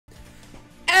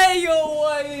Hey yo,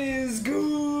 what is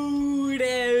good,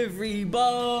 everybody?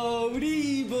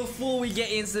 Before we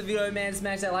get into the video, man,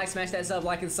 smash that like, smash that sub,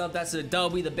 like and sub. That's a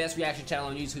W, the best reaction channel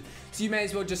on YouTube. So you may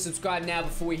as well just subscribe now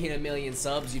before we hit 1,000,000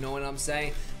 subs, you know what I'm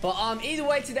saying? But either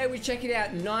way, today we're checking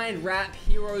out 9 rap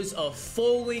heroes of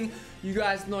falling. You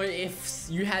guys know if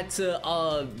you had to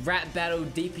rap battle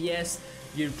DPS,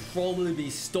 you'd probably be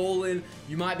stalling.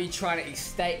 You might be trying to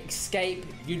escape.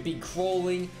 You'd be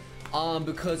crawling.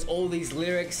 Because all these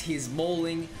lyrics he's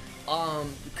mauling,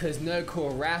 because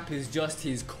nerdcore rap is just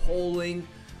his calling,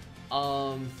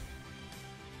 all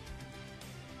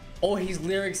his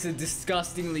lyrics are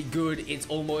disgustingly good, it's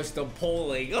almost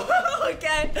appalling.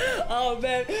 Okay, oh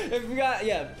man, if we got,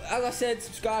 yeah, as I said,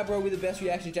 subscribe, bro, we're the best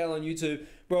reaction channel on YouTube,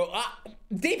 bro.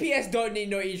 DPS don't need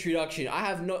no introduction. I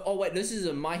have no, oh wait, this is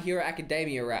a My Hero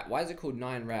Academia rap. Why is it called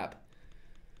 9 rap?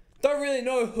 Don't really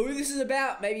know who this is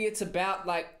about. Maybe it's about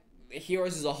like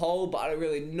heroes as a whole, but I don't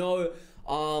really know.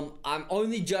 I'm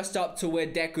only just up to where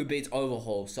Deku beats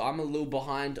Overhaul, so I'm a little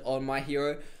behind on My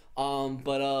Hero.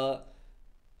 But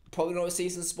probably not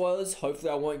season spoilers. Hopefully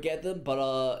I won't get them.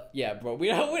 But yeah, bro, we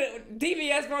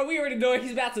DPS, bro. We already know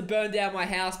he's about to burn down my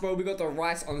house, bro. We got the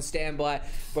rice on standby,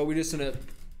 bro. We're just gonna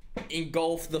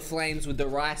engulf the flames with the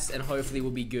rice, and hopefully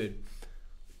we'll be good.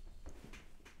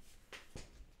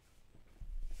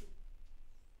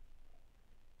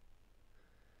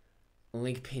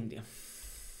 Link pinned him.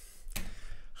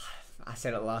 I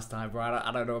said it last time, bro. I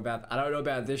don't know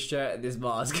about this shirt and this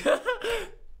mask.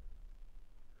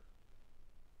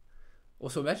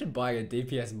 Also, imagine buying a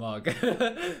DPS mug.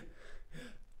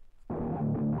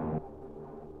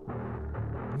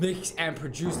 Mixed and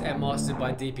produced and mastered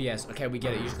by DPS. Okay, we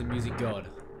get it. Use the music god.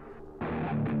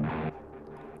 I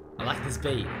like this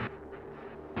beat.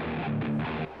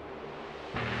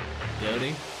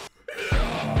 Building.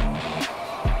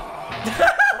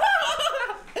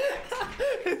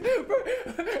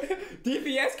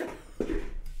 DPS.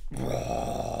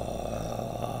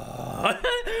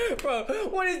 Bro,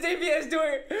 what is DPS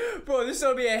doing? Bro, this is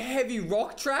gonna be a heavy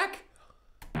rock track. I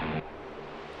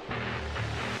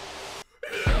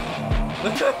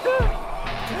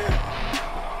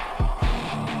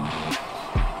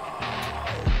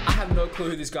have no clue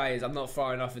who this guy is. I'm not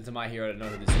far enough into My Hero to know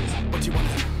who this is. What you want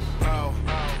to pow?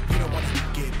 You don't want to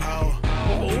get pow.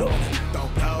 You don't want to throw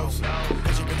pows,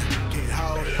 cause you're gonna get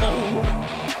howled.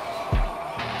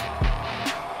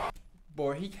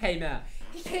 Boy, he came out.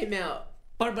 Okay,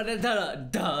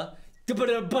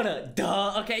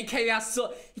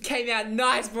 he came out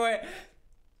nice, bro.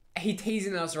 He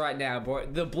teasing us right now, bro.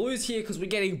 The blue's here because we're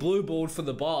getting blue balled for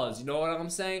the bars. You know what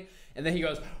I'm saying? And then he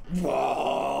goes,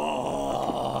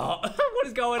 whoa. What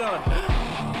is going on?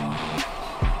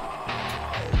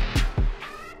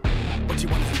 What you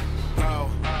want to pow?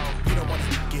 You don't want to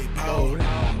get pow.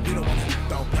 You don't want to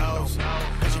throw pows,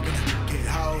 cause you're gonna get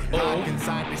howled.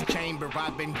 Inside this chamber,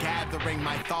 I've been gathering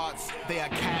my thoughts. They are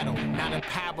cattle, not a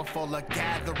powerful, a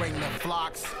gathering the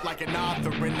flocks. Like an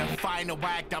author in the final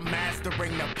act, I'm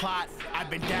mastering the plot. I've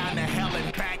been down to hell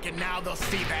and back, and now they'll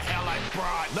see the hell I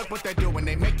brought. Look what they're doing,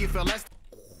 they make you feel less.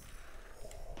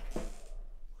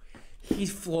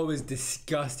 His flow is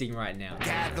disgusting right now.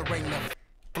 Gathering the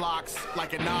blocks,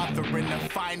 like an author in the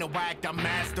final act, I'm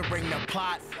mastering the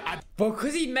plot. But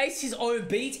because he makes his own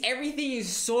beats, everything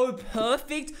is so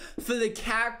perfect for the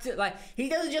character. Like, he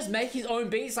doesn't just make his own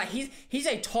beats, like he's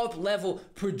a top level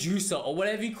producer, or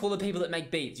whatever you call the people that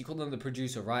make beats. You call them the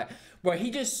producer, right? Bro,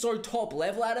 he just so top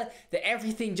level at it that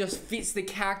everything just fits the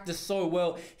character so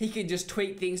well. He can just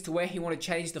tweak things to where he want to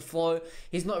change the flow.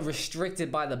 He's not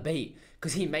restricted by the beat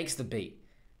because he makes the beat.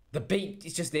 The beat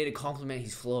is just there to complement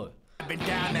his flow. I've been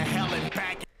down to hell and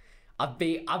back. I've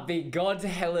been gone to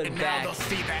hell and back,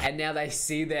 and now they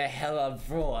see their hell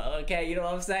brought. Okay, you know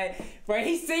what I'm saying? Bro,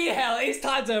 he's seen hell. It's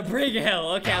time to bring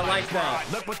hell. Okay, I like that.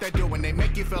 Look what they're doing. They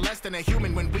make you feel less than a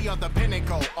human when we are the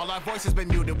pinnacle. All our voices been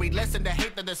muted. We listen to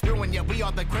hate that they're spewing, yet we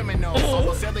are the criminals.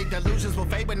 All silly delusions will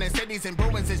fade when the cities in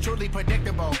ruins is truly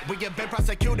predictable. We have been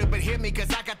prosecuted, but hear me, cause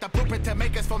I got the blueprint to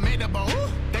make us formidable.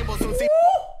 They will soon see.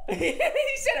 He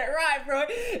said it right, bro.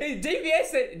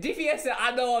 DPS said,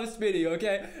 I know I'm spinning,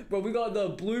 okay? But we got the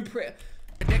blueprint.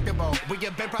 Predictable. We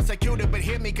have been prosecuted, but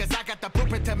hear me, cause I got the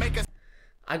blueprint to make us.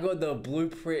 I got the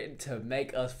blueprint to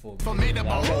make us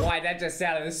formidable. I don't know why that just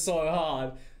sounded so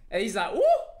hard. And he's like, woo,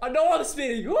 I know I'm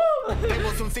spinning, woo. They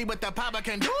will soon see what the power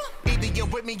can do. Either you're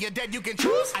with me, you're dead, you can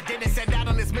choose. I didn't set out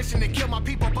on this mission to kill my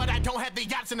people, but I don't have the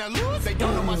option to lose. They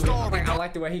don't know my story. I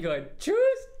like the way he going,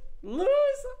 choose, lose.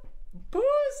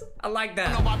 Booze? I like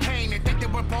that. I know our pain and think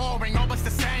that we're boring, always the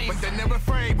same. But then they're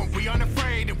afraid when we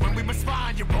unafraid, and when we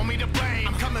respond, you want me to blame.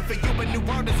 I'm coming for you, a new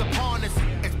world is upon us.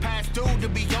 It's past due, to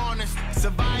be honest.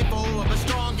 Survival of the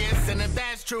strongest, and if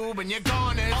that's true, then you're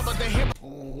gone. All of the hip.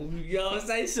 Oh, yo,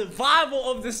 say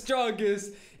survival of the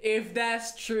strongest. If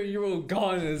that's true, you're all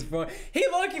goners, bro. He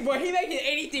making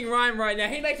anything rhyme right now.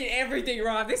 He making everything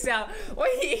rhyme. This out. Well,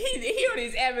 he on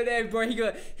his Eminem, bro.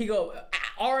 He got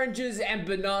oranges and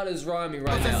bananas rhyming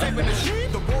right now.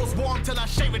 The world's warm till I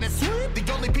shave it and sweet.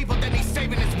 The only people that he's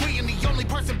saving is we, and the only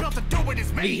person built to do it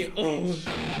is me.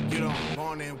 You don't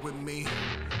want it with me,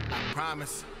 I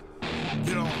promise.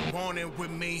 You don't want it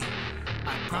with me,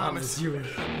 I promise. You.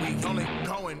 We only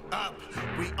going up.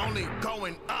 We only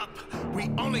going up.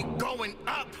 We only going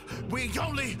up. We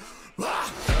only.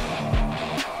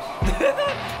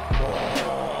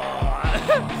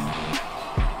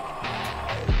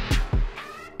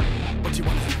 What you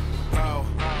want to bro?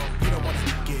 You don't want to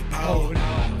get old.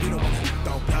 You don't want to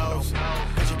throw blows,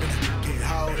 'cause you're gonna get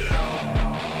old.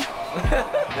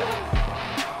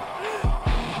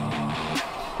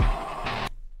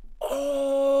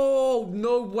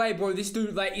 No way, bro. This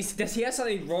dude, like, does he have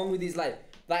something wrong with his, like,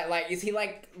 is he,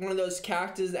 like, one of those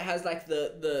characters that has, like,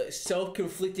 the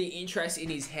self-conflicting interest in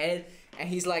his head, and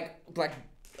he's, like, bro,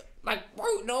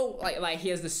 no, like, he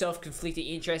has the self-conflicting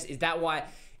interest? Is that why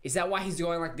he's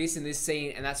going like this in this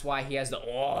scene, and that's why he has the,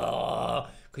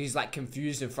 because he's, like,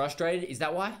 confused and frustrated? Is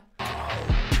that why?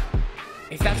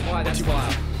 If that's why, that's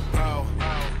why. Bro,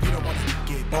 you don't want to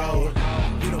get bold.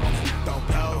 You don't want to throw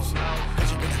blows.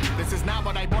 This is not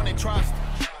what I want to trust.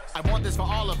 I want this for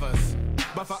all of us.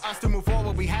 But for us to move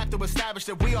forward, we have to establish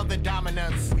that we are the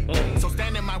dominants. So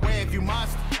stand in my way if you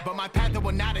must, but my path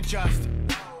will not adjust.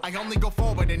 I only go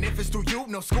forward, and if it's through you,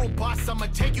 no school bus, I'ma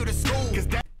take you to school. Cause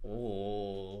that you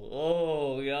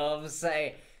know what I'm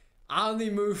saying? I only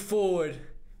move forward.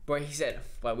 Bro, he said,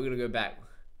 but we're gonna go back.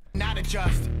 Not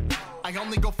adjust. I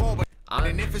only go forward,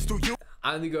 and if it's through you,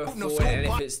 I only go forward, and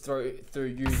if it's through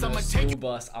you, the school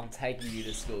bus, I'm taking you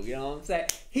to school. You know what I'm saying?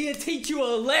 He'll teach you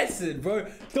a lesson, bro.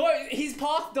 His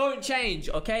path don't change,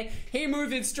 okay? He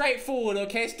moving straight forward,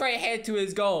 okay? Straight ahead to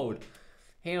his goal.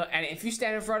 And if you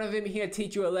stand in front of him, he'll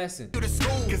teach you a lesson. To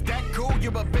school, cause that cool,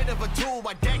 you're a bit of a tool.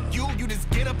 I deck you just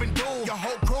get up and do. Your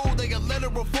whole crew, they are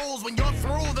literal fools. When you're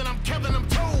through, then I'm killing them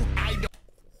too.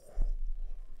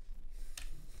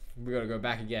 We gotta go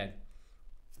back again.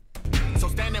 So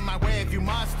stand in my way if you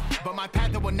must, but my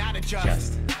path will not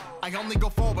adjust. I only go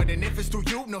forward, and if it's through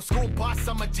you, no school bus,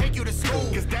 I'ma take you to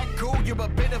school. Cause that cool, you're a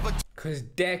bit of a Cause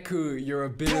Deku, you're a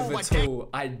bit of a tool.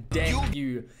 I deck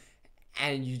you,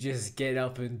 and you just get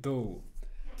up and do.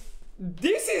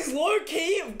 This is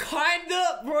low-key,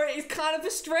 kinda, bro, it's kind of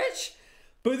a stretch,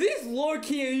 but this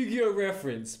low-key a Yu-Gi-Oh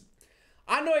reference.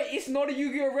 I know it's not a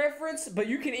Yu-Gi-Oh reference, but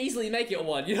you can easily make it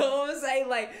one, you know what I'm saying?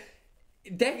 Like,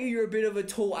 Deku, you're a bit of a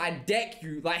tool. I deck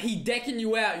you. Like, he decking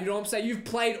you out. You know what I'm saying? You've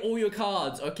played all your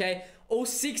cards, okay? All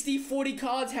 60, 40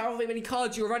 cards, however many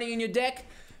cards you're running in your deck.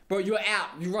 Bro, you're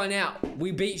out. You run out.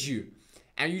 We beat you.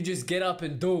 And you just get up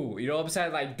and duel. You know what I'm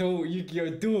saying? Like, duel.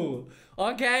 Yu-Gi-Oh duel.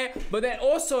 Okay? But then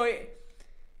also,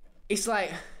 it's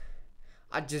like,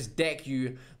 I just deck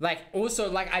you. Like, also,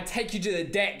 like, I take you to the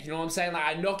deck. You know what I'm saying?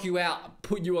 Like, I knock you out,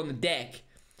 put you on the deck.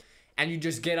 And you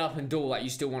just get up and duel like you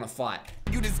still want to fight.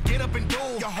 You just get up and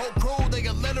duel. Your whole crew, they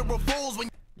are literal fools. When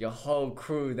your whole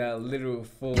crew, they're literal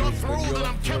fools. You're through, then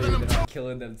I'm killing them too. I'm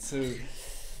killing them too.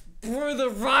 Bro, the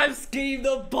rhyme scheme,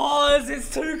 the bars,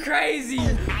 it's too crazy.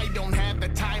 I don't have the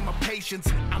time or patience.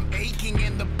 I'm aching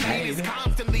and the pain is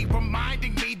constantly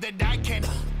reminding me that I can.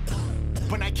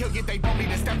 When I kill you, they want me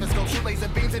to stethoscope. Shoot laser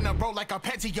beams in a row like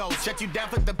arpeggios. Shut you down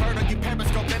for the bird on you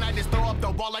periscope. Then I just throw up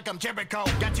the wall like I'm Jericho.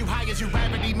 Got you high as you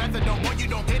gravity methadone. Boy, you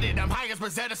don't get it. I'm high as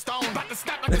Rosetta Stone. About to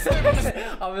snap like a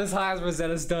stereo. I'm as high as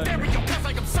Rosetta Stone. Stereo, cause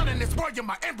like I'm sun in this world, you're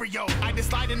my embryo. I just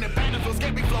slide in the battlefield,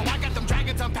 scary flow. I got them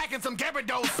dragons, I'm packing some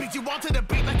Gyarados. Beat you all to the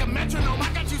beat like a metronome.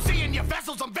 I got you seeing your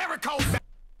vessels, I'm varicose.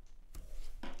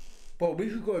 But we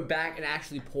could go back and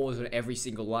actually pause on every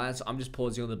single line, so I'm just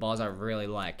pausing on the bars I really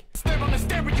like. Stare on the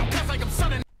stereo, cause like I'm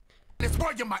sunning this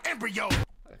world, you're my embryo.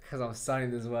 Cause I'm sunning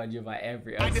this world, you're my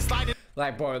embryo. I just slide it.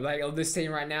 Like, bro, like on this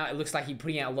scene right now, it looks like he's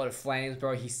putting out a lot of flames,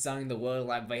 bro. He's sunning the world,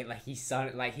 like he's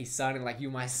sunning, like you,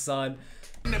 my son.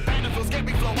 In the battlefield,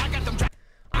 scary flow, I got them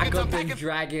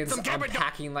dragons, I'm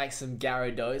packing like some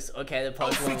Gyarados. Okay, the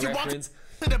Pokemon reference.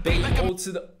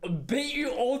 Beat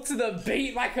you all to the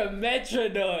beat like a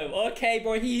metronome. Okay,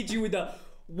 bro, he hit you with the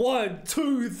 1,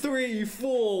 2, 3,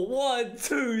 4. 1,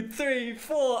 2, 3,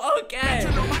 4. Okay.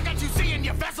 Metronome, I got you seeing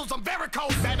your vessels, I'm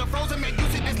varicose. Battle frozen, man,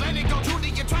 use it, just let it go. Truly,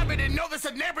 you try it and know the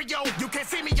scenario. You can't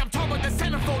see me, I'm tall with the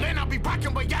centerfold, and I'll be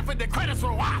rocking way after the credits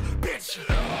roll. Ah, bitch.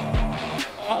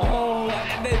 Oh,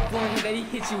 and then, bro, then he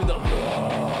hits you with the.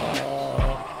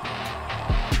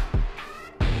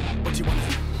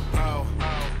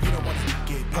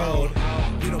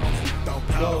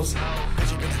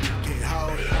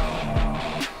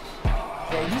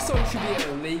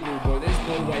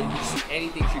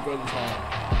 to go this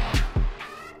hard.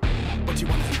 But you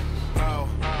wanna pro,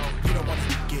 you don't wanna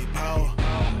get po,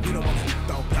 you don't wanna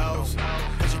throw blows,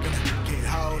 cause you're gonna get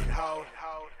hoed.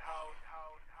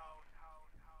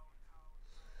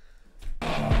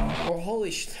 Bro,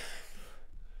 holy shit.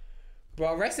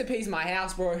 Bro, recipes my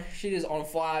house, bro. Shit is on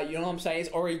fire. You know what I'm saying? It's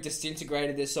already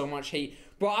disintegrated. There's so much heat.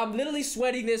 Bro, I'm literally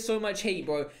sweating. There's so much heat,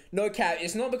 bro. No cap.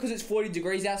 It's not because it's 40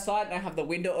 degrees outside and I have the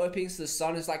window open so the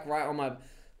sun is like right on my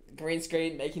green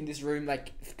screen, making this room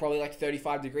like probably like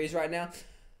 35 degrees right now.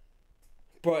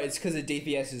 Bro, it's because of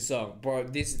DPS's song. Bro,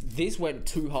 this went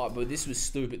too hard, bro. This was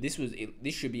stupid.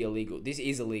 This should be illegal. This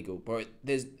is illegal, bro.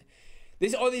 This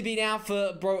only been out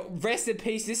for, bro, rest in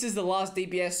peace. This is the last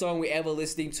DPS song we ever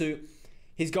listening to.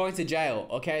 He's going to jail,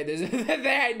 okay?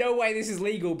 There ain't no way this is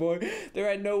legal, bro.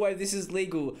 There ain't no way this is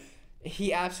legal.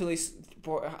 He absolutely,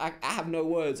 bro, I have no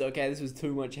words, okay? This was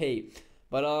too much heat.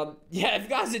 But, yeah, if you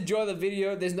guys enjoy the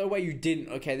video, there's no way you didn't,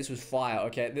 okay? This was fire,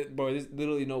 okay? Bro, there's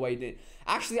literally no way you didn't.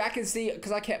 Actually, I can see,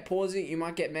 because I kept pausing, you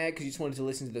might get mad because you just wanted to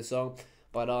listen to the song.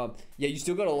 But, yeah, you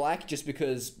still gotta like just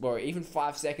because, bro, even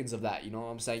 5 seconds of that, you know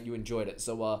what I'm saying? You enjoyed it.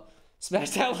 So, smash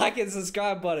that like and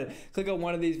subscribe button. Click on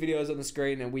one of these videos on the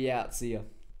screen and we out. See ya.